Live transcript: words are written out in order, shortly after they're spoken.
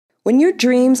When your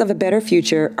dreams of a better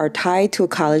future are tied to a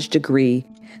college degree,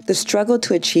 the struggle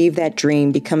to achieve that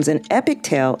dream becomes an epic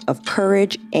tale of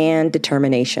courage and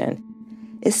determination,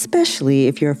 especially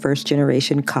if you're a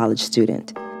first-generation college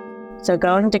student. So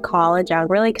going to college, I was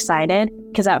really excited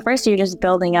because at first you're just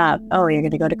building up, oh, you're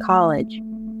going to go to college.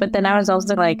 But then I was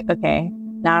also like, okay,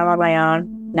 now I'm on my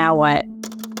own. Now what?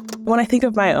 When I think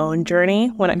of my own journey,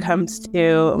 when it comes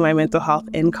to my mental health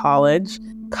in college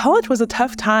was a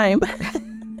tough time.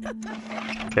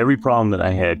 Every problem that I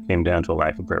had came down to a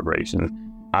lack of preparation.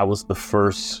 I was the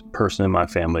first person in my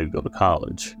family to go to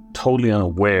college, totally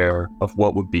unaware of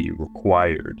what would be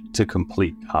required to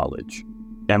complete college.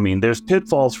 I mean, there's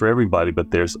pitfalls for everybody,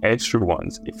 but there's extra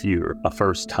ones if you're a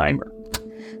first-timer.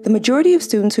 The majority of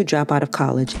students who drop out of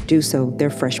college do so their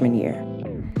freshman year.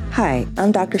 Hi,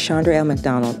 I'm Doctor Shandra L.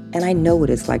 McDonald, and I know what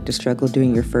it's like to struggle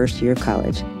during your first year of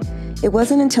college. It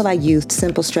wasn't until I used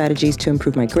simple strategies to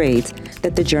improve my grades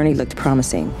that the journey looked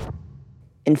promising.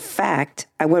 In fact,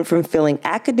 I went from feeling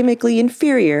academically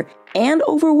inferior and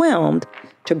overwhelmed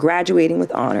to graduating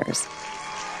with honors.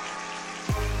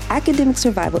 Academic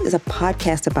Survival is a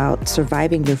podcast about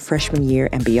surviving your freshman year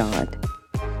and beyond.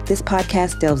 This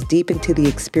podcast delves deep into the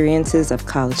experiences of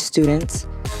college students,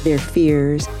 their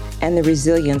fears, and the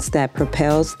resilience that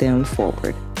propels them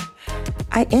forward.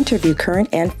 I interview current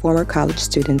and former college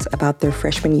students about their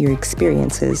freshman year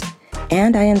experiences,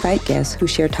 and I invite guests who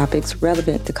share topics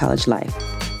relevant to college life.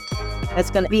 It's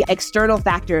going to be external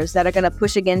factors that are going to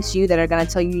push against you, that are going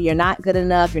to tell you you're not good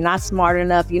enough, you're not smart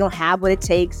enough, you don't have what it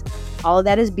takes. All of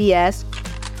that is BS.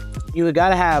 You got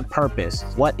to have purpose.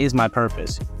 What is my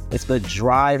purpose? It's the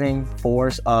driving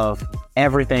force of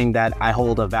everything that I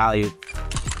hold of value.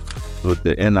 With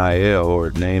the NIL, or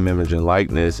name, image, and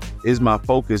likeness, is my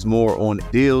focus more on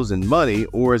deals and money,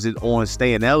 or is it on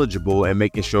staying eligible and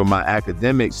making sure my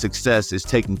academic success is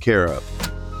taken care of?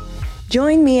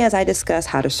 Join me as I discuss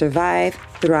how to survive,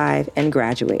 thrive, and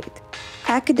graduate.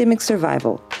 Academic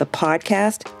Survival, the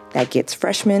podcast that gets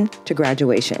freshmen to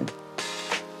graduation.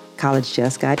 College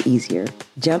just got easier.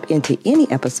 Jump into any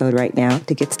episode right now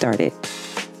to get started.